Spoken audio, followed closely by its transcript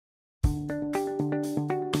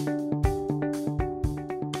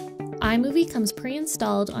iMovie comes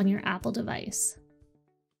pre-installed on your Apple device.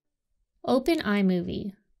 Open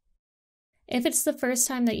iMovie. If it's the first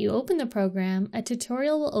time that you open the program, a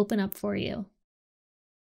tutorial will open up for you.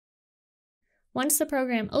 Once the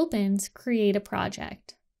program opens, create a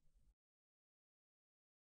project.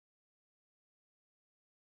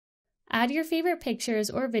 Add your favorite pictures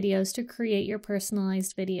or videos to create your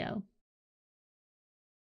personalized video.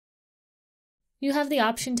 You have the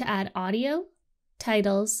option to add audio,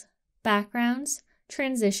 titles, backgrounds,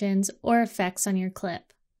 transitions, or effects on your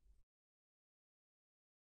clip.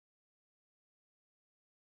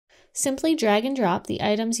 Simply drag and drop the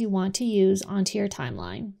items you want to use onto your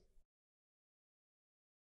timeline.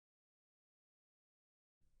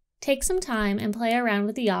 Take some time and play around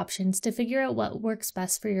with the options to figure out what works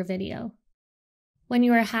best for your video. When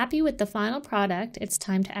you are happy with the final product, it's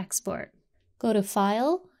time to export. Go to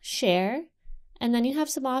File, Share, and then you have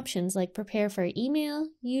some options like prepare for email,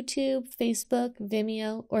 YouTube, Facebook,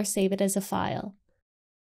 Vimeo, or save it as a file.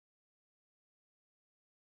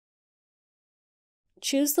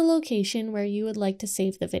 Choose the location where you would like to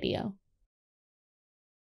save the video.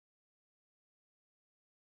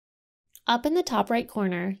 Up in the top right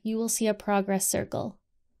corner, you will see a progress circle.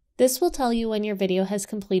 This will tell you when your video has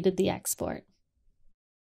completed the export.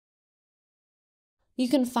 You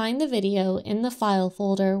can find the video in the file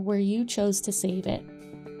folder where you chose to save it.